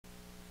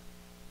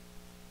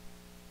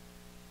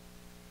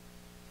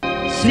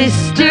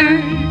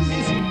Sisters,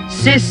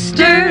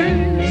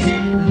 sisters,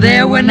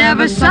 there were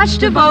never such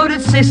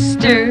devoted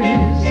sisters.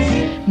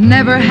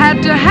 Never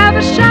had to have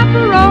a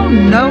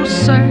chaperone, no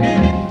sir.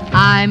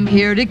 I'm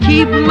here to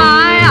keep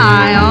my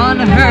eye on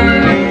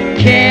her,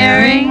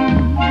 caring,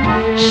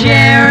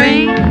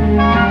 sharing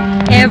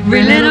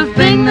every little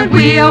thing that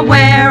we are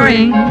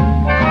wearing.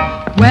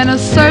 When a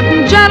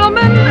certain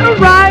gentleman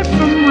arrived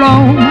from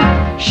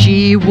Rome,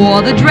 she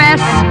wore the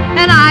dress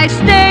and I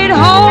stayed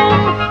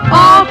home.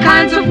 All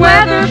kinds of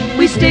weather,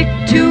 we stick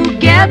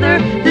together,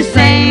 the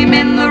same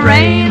in the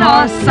rain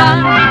or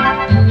sun.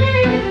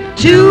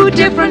 Two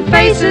different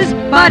faces,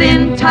 but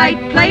in tight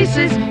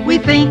places, we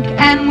think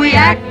and we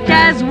act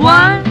as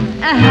one.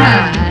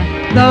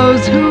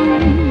 Those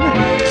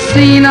who've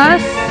seen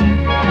us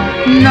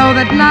know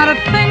that not a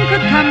thing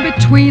could come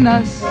between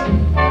us.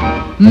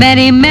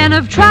 Many men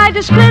have tried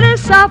to split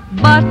us up,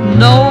 but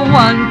no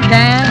one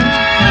can.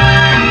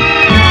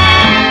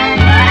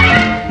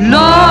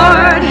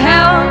 Lord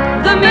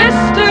help the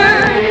mister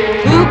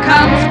who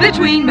comes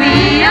between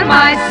me and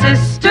my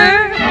sister.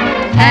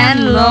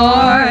 And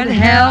Lord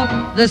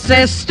help the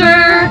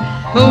sister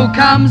who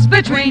comes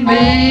between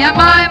me and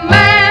my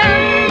man.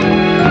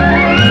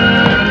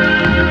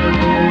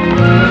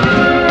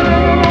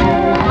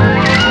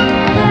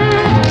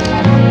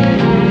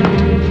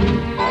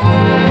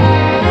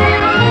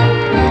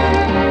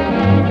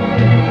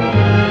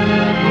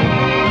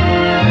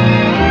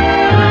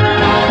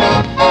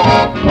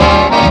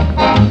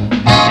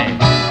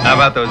 How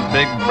about those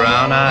big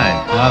brown eyes?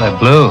 Oh, they're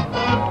blue.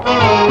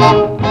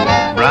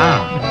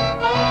 Brown.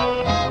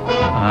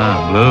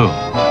 Blue.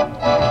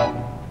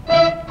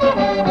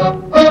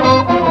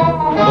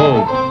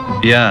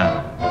 Oh,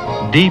 yeah.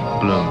 Deep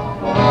blue.